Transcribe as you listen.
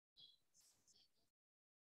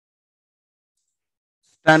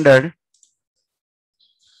Standard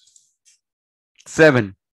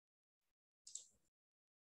 7.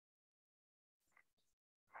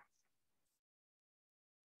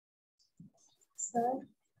 Sir.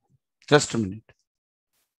 Just a minute.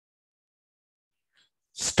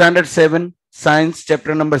 Standard 7, Science,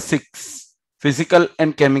 chapter number 6, Physical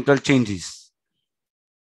and Chemical Changes.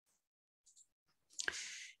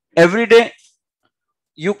 Every day,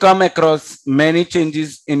 you come across many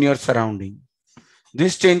changes in your surrounding.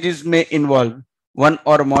 These changes may involve one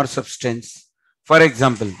or more substance. For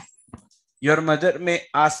example, your mother may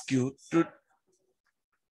ask you to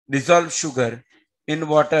dissolve sugar in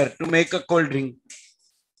water to make a cold drink.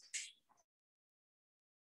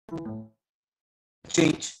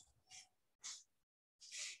 Change.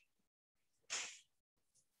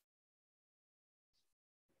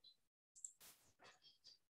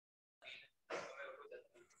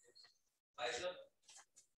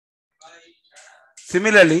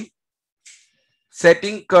 Similarly,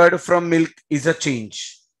 setting curd from milk is a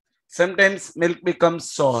change. Sometimes milk becomes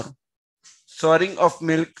sour. Souring of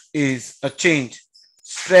milk is a change.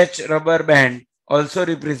 Stretch rubber band also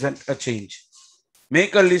represent a change.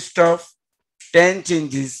 Make a list of 10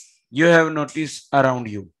 changes you have noticed around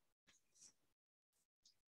you.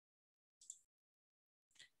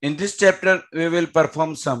 In this chapter, we will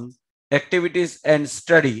perform some activities and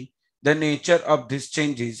study the nature of these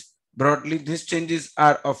changes. Broadly, these changes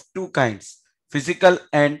are of two kinds, physical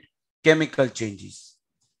and chemical changes.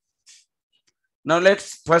 Now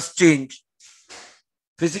let's first change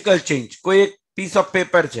physical change. કોઈ એક piece of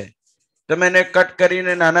paper છે તમે એને cut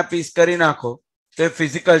કરીને નાના piece કરી નાખો તો એ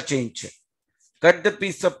physical change છે. Cut the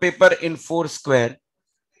piece of paper in 4 square.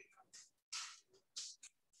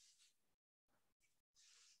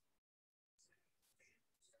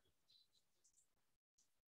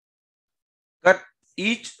 Cut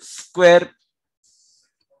each square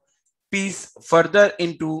piece further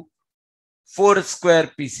into 4 square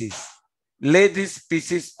pieces. Lay these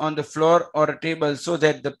pieces on the floor or a table so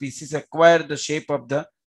that the pieces acquire the shape of the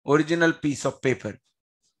original piece of paper.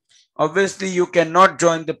 Obviously, you cannot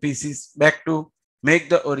join the pieces back to make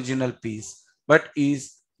the original piece, but is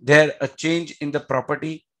there a change in the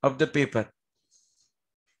property of the paper?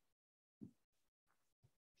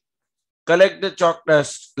 Collect the chalk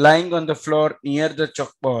dust lying on the floor near the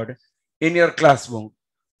chalkboard in your classroom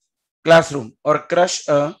or crush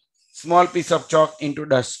a small piece of chalk into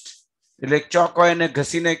dust. Like chalk હોય એને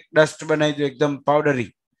ઘસીને dust બનાવી દો એકદમ powdery,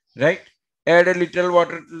 right? Add a little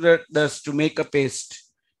water to the dust to make a paste.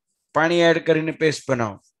 પાણી add કરીને paste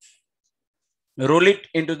બનાવો. Roll it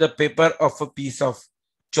into the paper of a piece of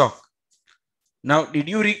chalk. Now, did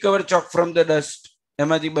you recover chalk from the dust?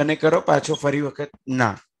 એમાંથી બને કરો પાછો ફરી વખત?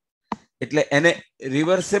 ના. એટલે એને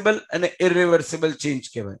રિવર્સેબલ અને ઇરિવર્સેબલ ચેન્જ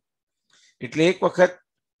કહેવાય. એટલે એક વખત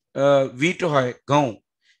વીટ હોય ઘઉં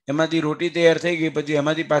એમાંથી રોટી તૈયાર થઈ ગઈ પછી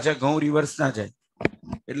એમાંથી પાછા ઘઉં રિવર્સ ના જાય.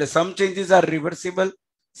 એટલે some changes are reversible,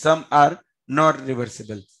 some are not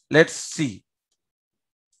reversible. Let's see.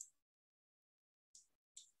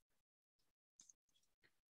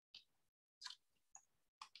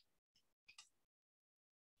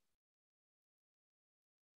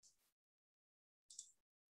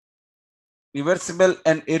 Reversible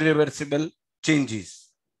and irreversible changes.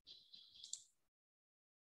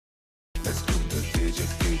 Let's do the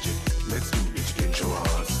digit. Let's do it in your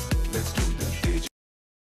heart. Let's do the digit.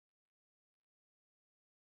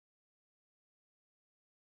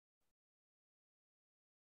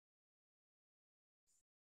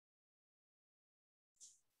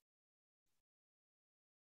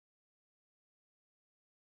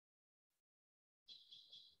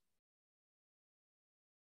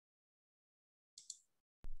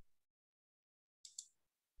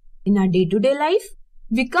 In our day-to-day life,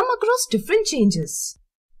 we come across different changes.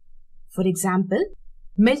 For example,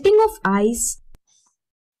 melting of ice,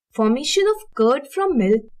 formation of curd from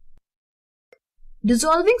milk,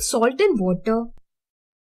 dissolving salt in water,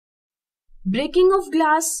 breaking of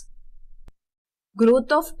glass,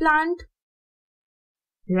 growth of plant,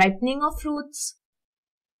 ripening of fruits,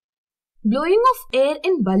 blowing of air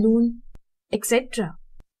in balloon, etc.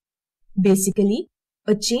 Basically,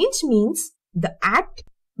 a change means the act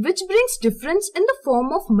which brings difference in the form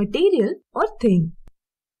of material or thing.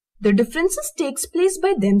 The differences takes place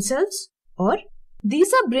by themselves or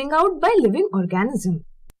these are bring out by living organism.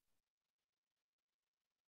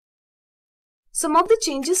 Some of the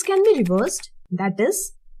changes can be reversed, that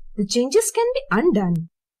is, the changes can be undone.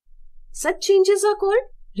 Such changes are called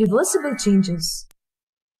reversible changes.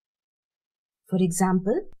 For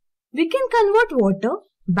example, we can convert water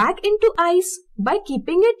back into ice by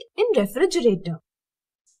keeping it in refrigerator.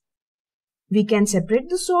 We can separate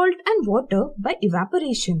the salt and water by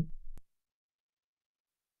evaporation.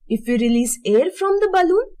 If we release air from the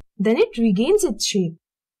balloon, then it regains its shape.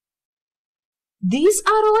 These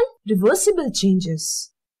are all reversible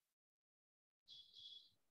changes.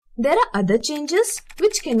 There are other changes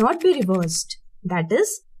which cannot be reversed. That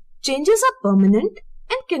is, changes are permanent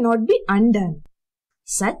and cannot be undone.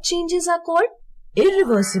 Such changes are called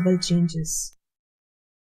irreversible changes.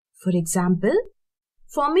 For example,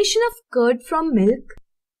 formation of curd from milk,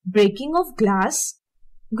 breaking of glass,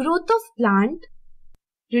 growth of plant,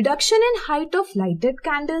 reduction in height of lighted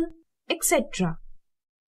candle, etc.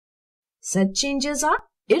 Such changes are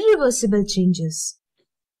irreversible changes.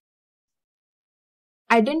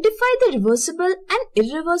 Identify the reversible and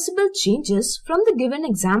irreversible changes from the given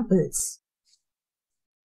examples.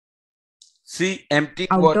 See, empty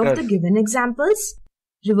Out water. of the given examples,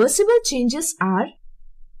 reversible changes are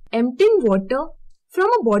emptying water from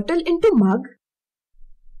a bottle into mug,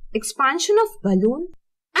 expansion of balloon,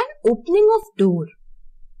 and opening of door.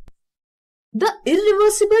 The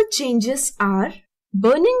irreversible changes are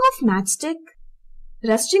burning of matchstick,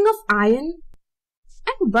 rusting of iron,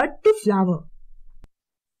 and bud to flower.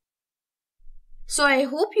 So I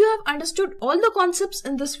hope you have understood all the concepts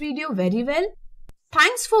in this video very well.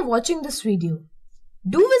 Thanks for watching this video.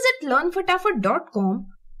 Do visit learnfatafat.com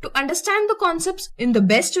to understand the concepts in the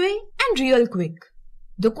best way and real quick.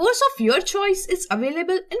 The course of your choice is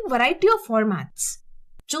available in variety of formats.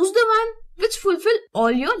 Choose the one which fulfill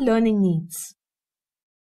all your learning needs.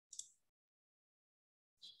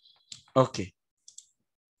 Okay.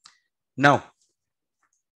 Now,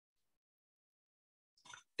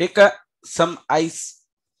 take some ice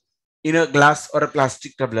in a glass or a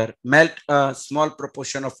plastic tumbler. Melt a small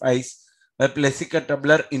proportion of ice by placing a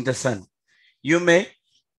tumbler in the sun. You may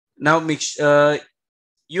now mix.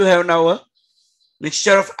 You have now a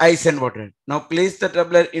mixture of ice and water. Now place the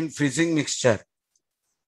tumbler in freezing mixture.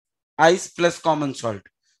 Ice plus common salt.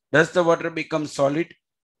 Does the water become solid?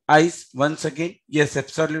 Ice once again? Yes,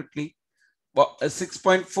 absolutely.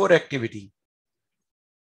 6.4 activity.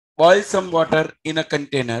 Boil some water in a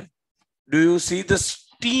container. Do you see the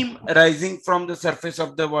steam rising from the surface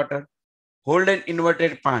of the water? Hold an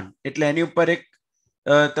inverted pan. એટલે એની ઉપર એક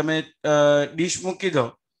તમે dish મૂકી દો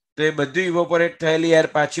તો એ બધું ઇવોપોરેટ થયેલી air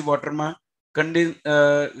પાછી વોટરમાં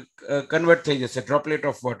કન્વર્ટ થઈ જશે ડ્રોપલેટ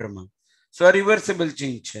ઓફ વોટરમાં. સો આ રિવર્સિબલ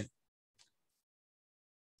ચેન્જ છે.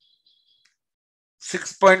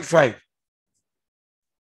 6.5.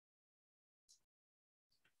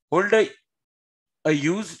 Hold a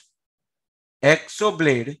used hacksaw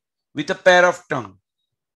blade with a pair of tongue.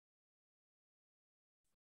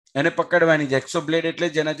 એને પકડવાની છે. hacksaw blade એટલે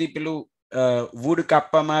જેનાથી પેલું wood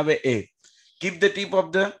કાપવામાં આવે એ. Keep the tip of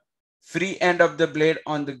the free end of the blade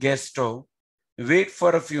on the gas stove. Wait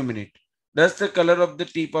for a few minutes. Does the color of the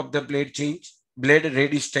tip of the blade change? Blade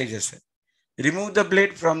reddish થઈ જશે. Remove the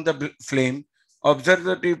blade from the flame. Observe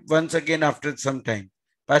the tip once again after some time.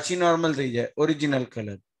 પાછી normal થઈ જાય. Original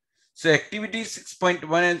color. So activity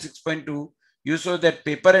 6.1 and 6.2, you saw that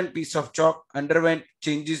paper and piece of chalk underwent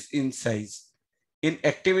changes in size. In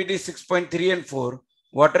activity 6.3 and 4,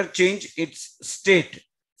 water changed its state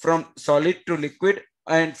from solid to liquid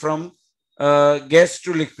and from gas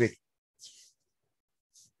to liquid.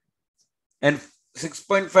 And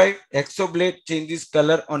 6.5, hacksaw blade changes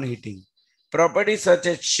color on heating. Properties such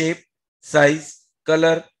as shape, size,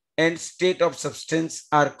 color, and state of substance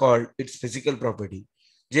are called its physical property.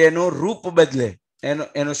 જે એનો રૂપ બદલે,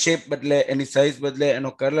 એનો shape બદલે, એની size બદલે, એનો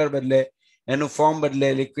colour બદલે, એનો ફોર્મ બદલે,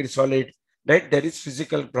 liquid, solid, right? That is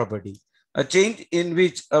physical property. A change in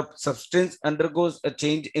which a substance undergoes a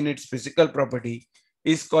change in its physical property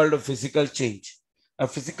is called a physical change. A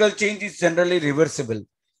physical change is generally reversible.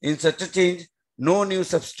 In such a change, no new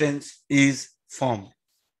substance is formed.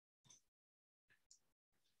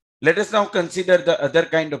 Let us now consider the other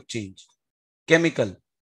kind of change, chemical.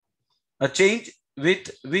 A change with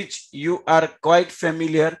which you are quite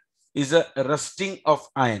familiar is a rusting of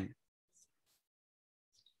iron.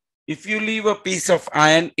 If you leave a piece of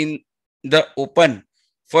iron in the open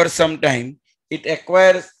for some time, it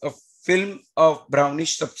acquires a film of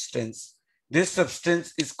brownish substance. This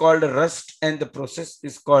substance is called rust and the process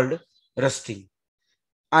is called rusting.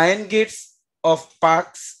 Iron gates of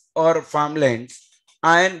parks or farmlands,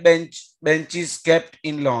 iron benches kept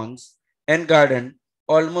in lawns and gardens.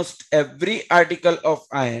 Almost every article of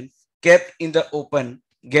iron kept in the open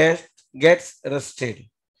gets rusted.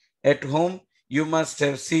 At home, you must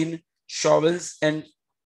have seen shovels and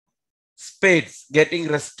spades getting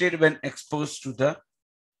rusted when exposed to the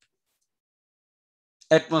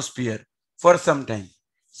atmosphere for some time.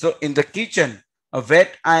 So in the kitchen, a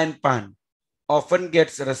wet iron pan often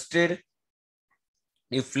gets rusted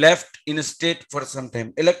if left in a state for some time.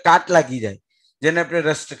 એટલે કાટ લાગી જાય જેને આપણે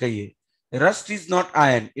rust કહીએ. Rust is not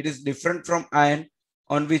iron. It is different from iron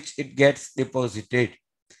on which it gets deposited.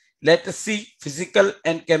 Let us see physical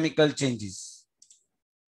and chemical changes.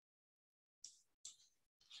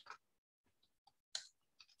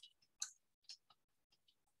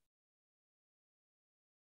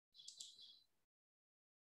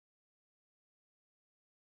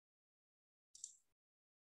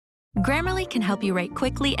 Grammarly can help you write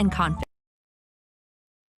quickly and confidently.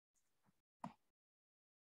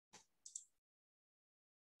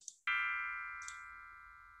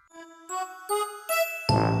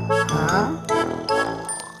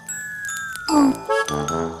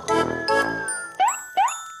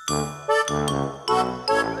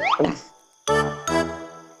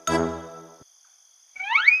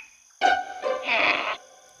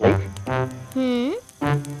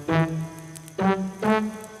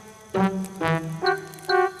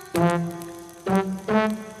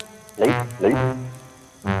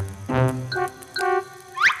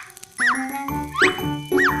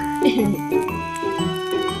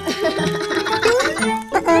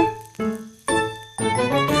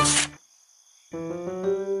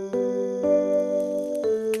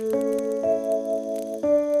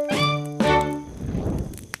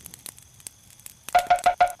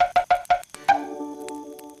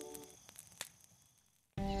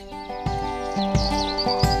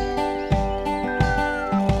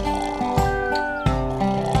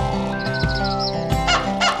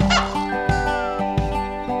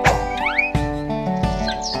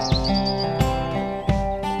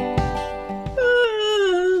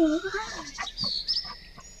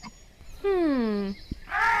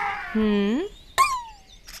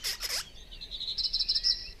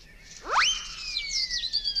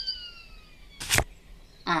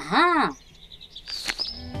 Aha!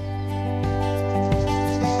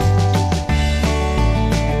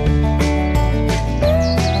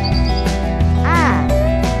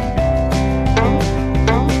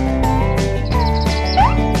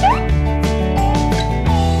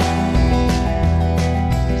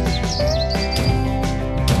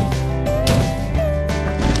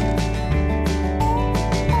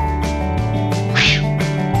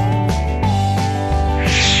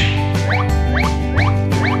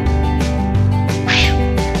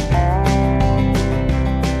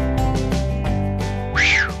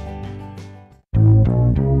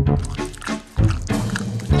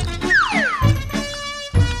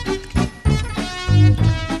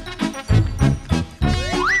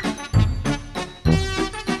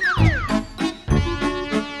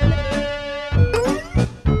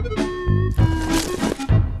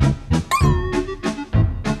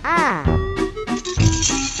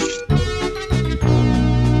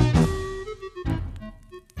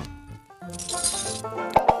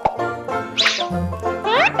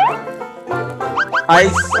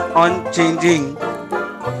 Ice on changing.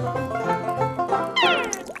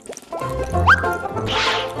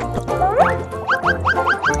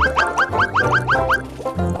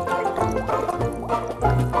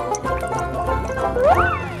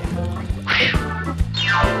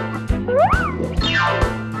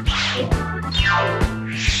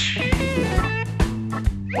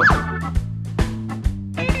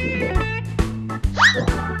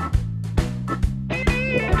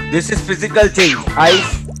 This is physical change: ice,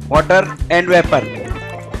 water, and vapor.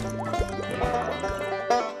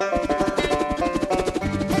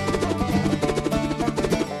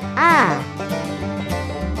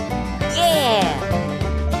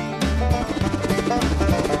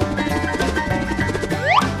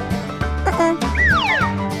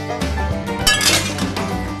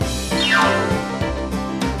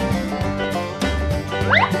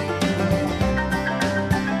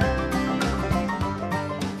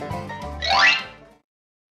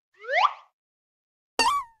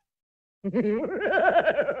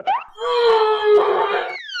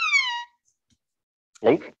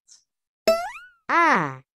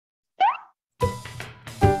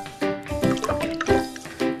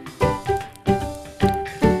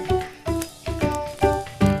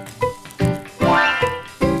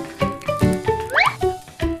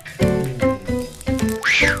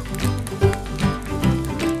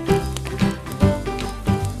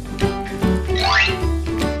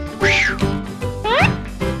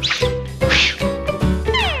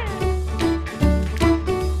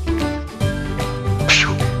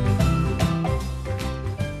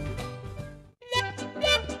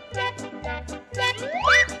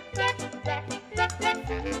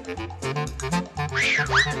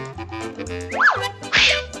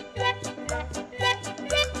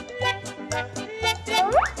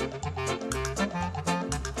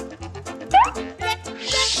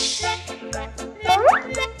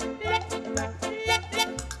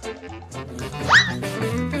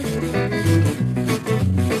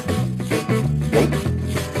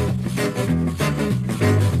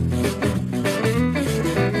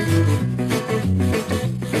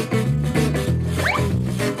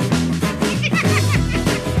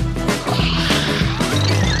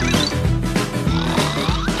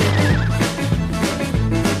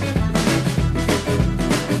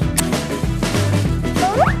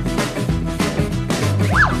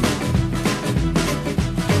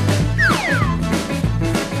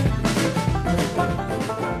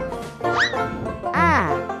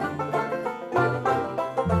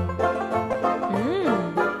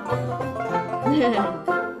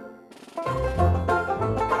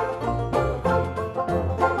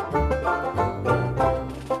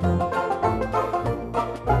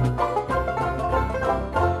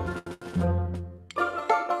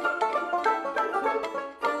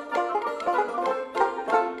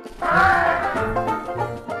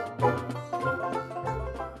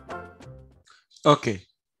 Okay.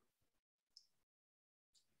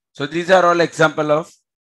 So these are all example of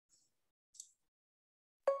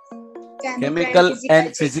chemical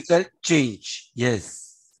and physical change.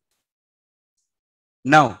 Yes.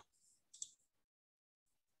 Now,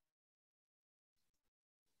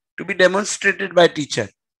 to be demonstrated by teacher,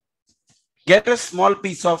 get a small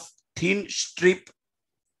piece of thin strip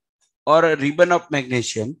or a ribbon of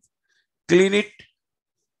magnesium, clean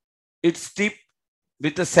its tip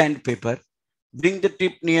with a sandpaper, bring the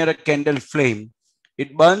tip near a candle flame.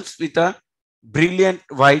 It burns with a brilliant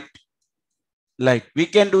white light. We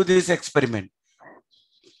can do this experiment.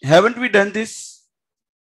 Haven't we done this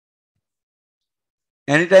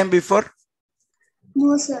anytime before?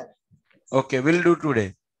 No, sir. Okay, we'll do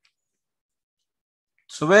today.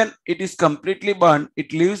 So when it is completely burned,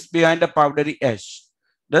 it leaves behind a powdery ash.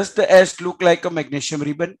 Does the ash look like a magnesium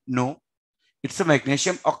ribbon? No, it's a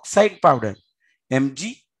magnesium oxide powder.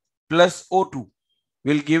 Mg plus O2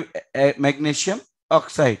 will give a magnesium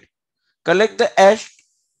oxide. Collect the ash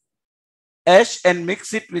and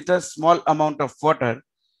mix it with a small amount of water.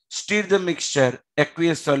 Stir the mixture,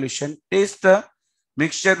 aqueous solution. Taste the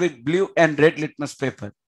mixture with blue and red litmus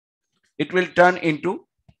paper. It will turn into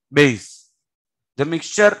base. The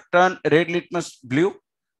mixture turn red litmus blue.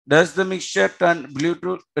 Does the mixture turn blue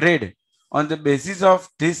to red? On the basis of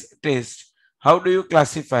this test, how do you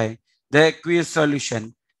classify the aqueous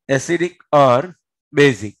solution, acidic or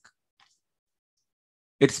basic?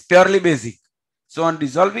 It's purely basic. So on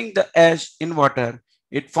dissolving the ash in water,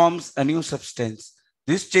 it forms a new substance.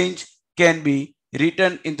 This change can be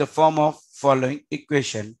written in the form of following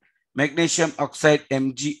equation. Magnesium oxide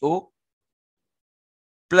MgO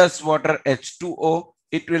plus water H2O,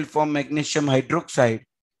 it will form magnesium hydroxide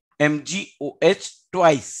MgOH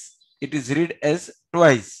twice. It is read as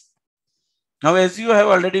twice. Now, as you have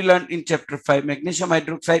already learned in chapter 5, magnesium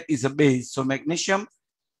hydroxide is a base. So magnesium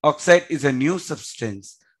oxide is a new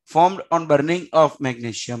substance formed on burning of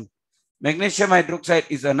magnesium. Magnesium hydroxide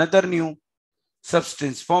is another new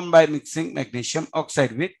substance formed by mixing magnesium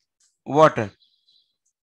oxide with water.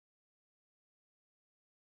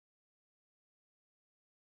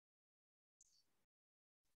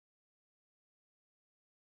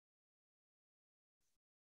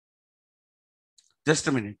 Just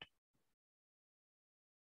a minute.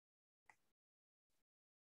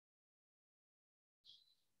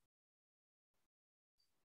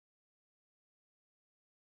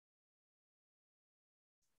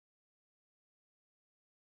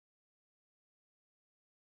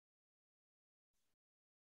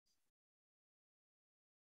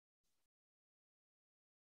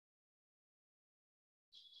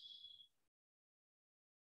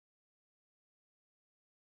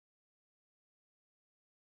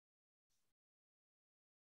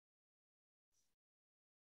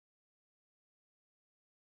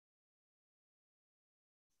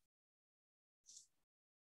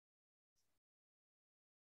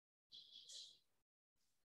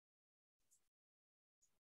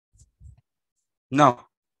 Now,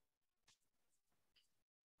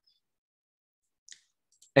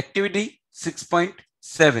 activity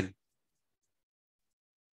 6.7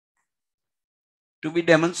 to be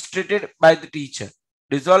demonstrated by the teacher.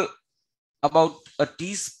 Dissolve about a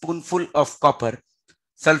teaspoonful of copper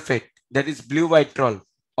sulfate, that is blue vitriol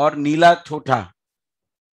or Nila thota,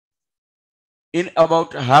 in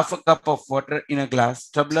about half a cup of water in a glass,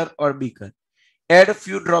 tumbler or beaker. Add a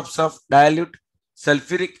few drops of dilute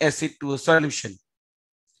sulfuric acid to a solution.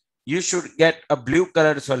 You should get a blue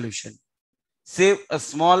colored solution. Save a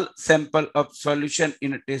small sample of solution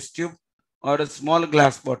in a test tube or a small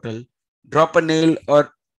glass bottle. Drop a nail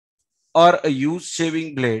or a used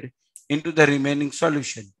shaving blade into the remaining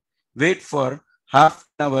solution. Wait for half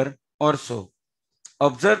an hour or so.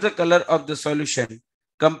 Observe the color of the solution.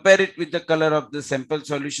 Compare it with the color of the sample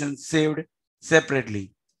solution saved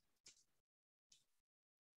separately.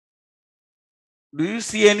 Do you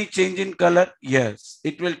see any change in color? Yes,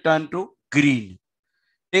 it will turn to green.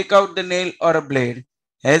 Take out the nail or a blade.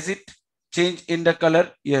 Has it changed in the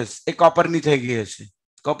color? Yes. A copper ની થઈ ગઈ હશે.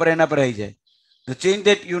 Copper એના પર આવી જાય. The change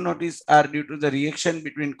that you notice are due to the reaction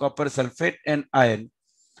between copper sulfate and iron.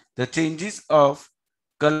 The changes of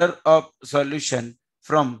color of solution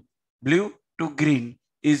from blue to green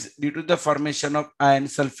is due to the formation of iron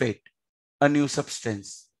sulfate, a new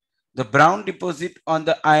substance. The brown deposit on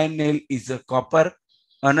the iron nail is a copper,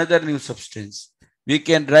 another new substance. We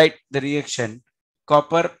can write the reaction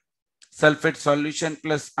copper sulfate solution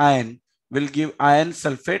plus iron will give iron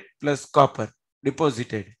sulfate plus copper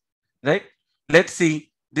deposited, right? Let's see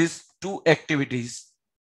these two activities.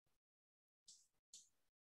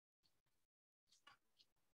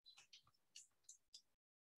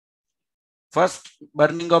 First,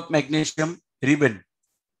 burning of magnesium ribbon.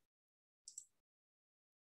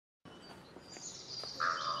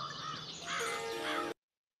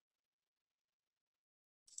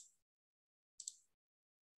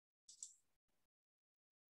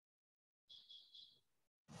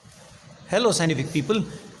 Hello scientific people,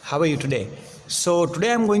 how are you today? So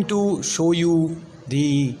today I'm going to show you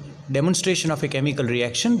the demonstration of a chemical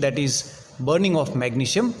reaction, that is burning of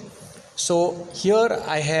magnesium. So here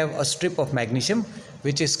I have a strip of magnesium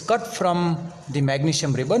which is cut from the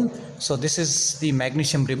magnesium ribbon. So this is the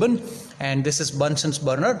magnesium ribbon and this is Bunsen's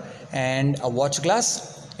burner and a watch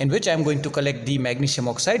glass in which I am going to collect the magnesium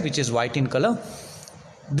oxide, which is white in color.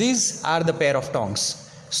 These are the pair of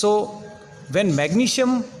tongs. So when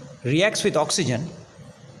magnesium reacts with oxygen,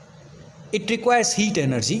 it requires heat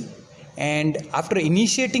energy, and after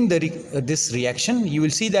initiating this reaction, you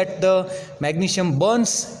will see that the magnesium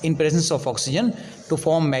burns in presence of oxygen to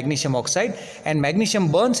form magnesium oxide, and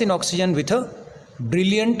magnesium burns in oxygen with a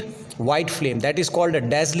brilliant white flame, that is called a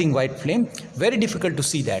dazzling white flame. Very difficult to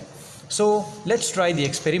see that. So let's try the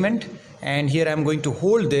experiment, and here I am going to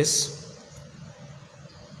hold this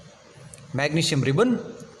magnesium ribbon.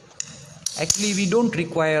 Actually, we don't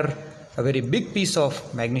require a very big piece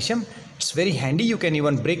of magnesium. It's very handy. You can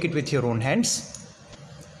even break it with your own hands.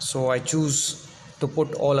 So I choose to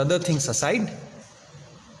put all other things aside.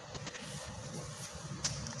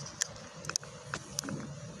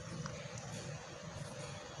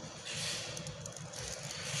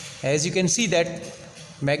 As you can see that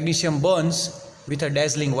magnesium burns with a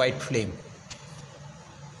dazzling white flame.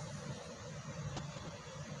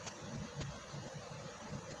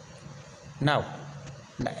 Now,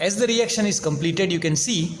 as the reaction is completed, you can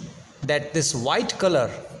see that this white color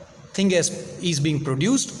thing is being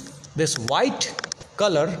produced. This white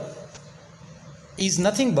color is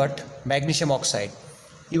nothing but magnesium oxide.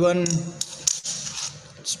 Even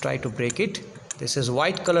let's try to break it. This is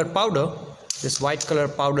white color powder. This white color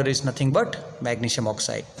powder is nothing but magnesium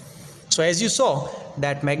oxide. So as you saw,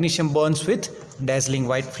 that magnesium burns with dazzling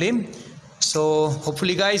white flame. So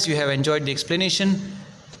hopefully guys, you have enjoyed the explanation.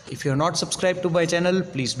 If you are not subscribed to my channel,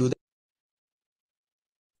 please do that.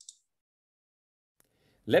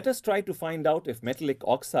 Let us try to find out if metallic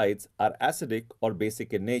oxides are acidic or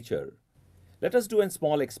basic in nature. Let us do a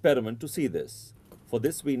small experiment to see this. For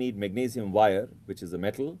this we need magnesium wire, which is a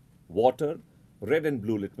metal, water, red and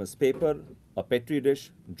blue litmus paper, a petri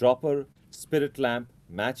dish, dropper, spirit lamp,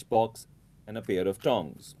 matchbox, and a pair of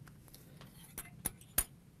tongs.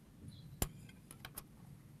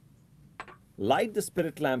 Light the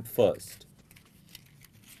spirit lamp first.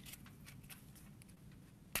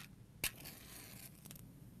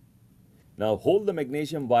 Now hold the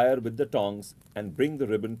magnesium wire with the tongs and bring the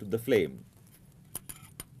ribbon to the flame.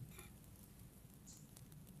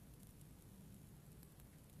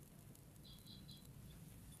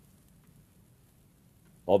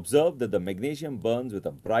 Observe that the magnesium burns with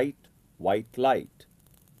a bright white light.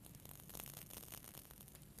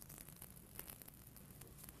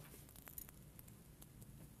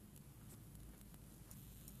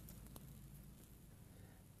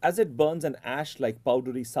 As it burns, an ash-like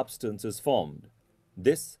powdery substance is formed.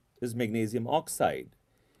 This is magnesium oxide.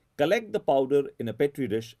 Collect the powder in a petri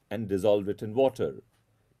dish and dissolve it in water.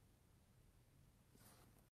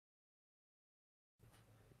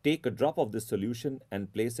 Take a drop of this solution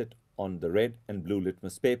and place it on the red and blue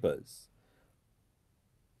litmus papers.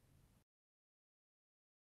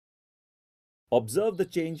 Observe the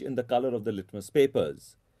change in the color of the litmus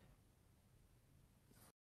papers.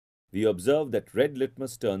 We observe that red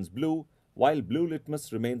litmus turns blue while blue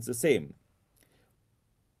litmus remains the same.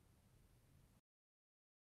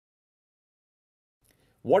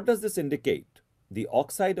 What does this indicate? The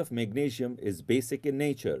oxide of magnesium is basic in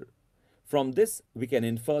nature. From this, we can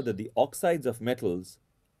infer that the oxides of metals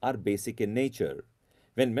are basic in nature.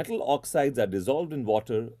 When metal oxides are dissolved in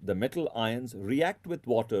water, the metal ions react with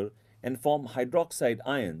water and form hydroxide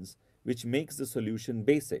ions, which makes the solution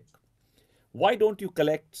basic. Why don't you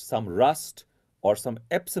collect some rust or some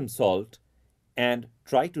Epsom salt and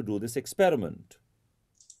try to do this experiment?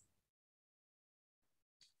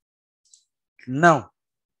 Now,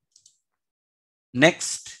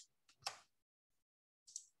 next,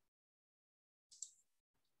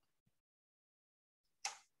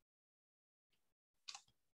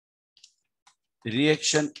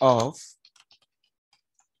 reaction of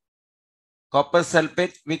copper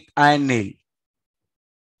sulfate with iron nail.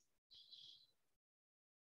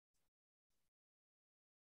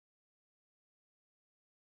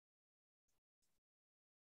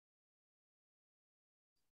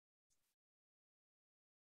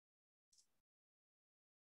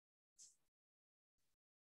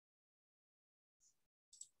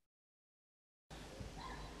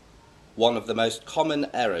 one of the most common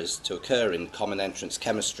errors to occur in common entrance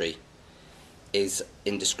chemistry is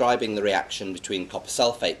in describing the reaction between copper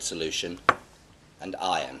sulfate solution and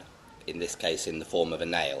iron, in this case in the form of a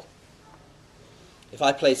nail. If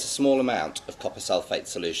I place a small amount of copper sulfate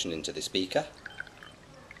solution into this beaker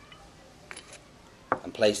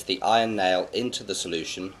and place the iron nail into the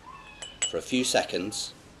solution for a few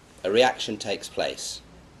seconds, a reaction takes place.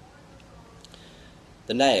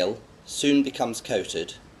 The nail soon becomes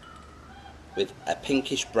coated with a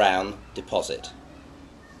pinkish brown deposit.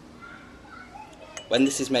 When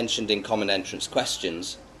this is mentioned in common entrance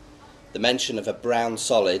questions, the mention of a brown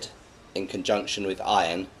solid in conjunction with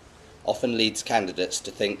iron often leads candidates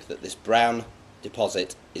to think that this brown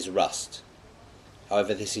deposit is rust.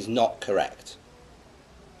 However, this is not correct.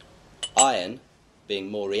 Iron, being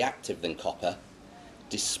more reactive than copper,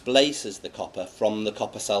 displaces the copper from the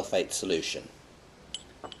copper sulfate solution.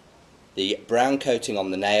 The brown coating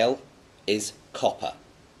on the nail is copper.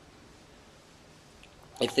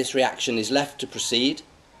 If this reaction is left to proceed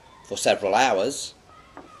for several hours,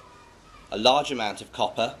 a large amount of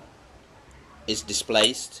copper is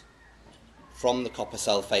displaced from the copper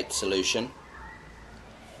sulfate solution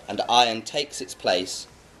and iron takes its place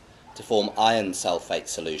to form iron sulfate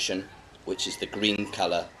solution, which is the green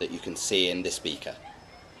colour that you can see in this beaker.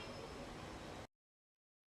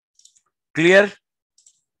 Clear?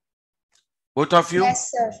 Both of you?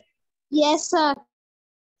 Yes, sir. Yes, sir.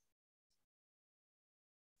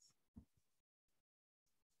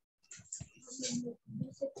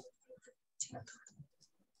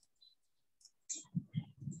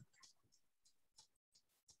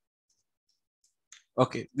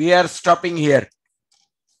 Okay, we are stopping here.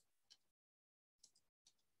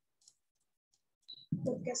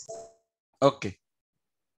 Okay, sir. Okay,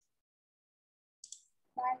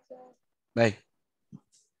 Bye, sir. bye.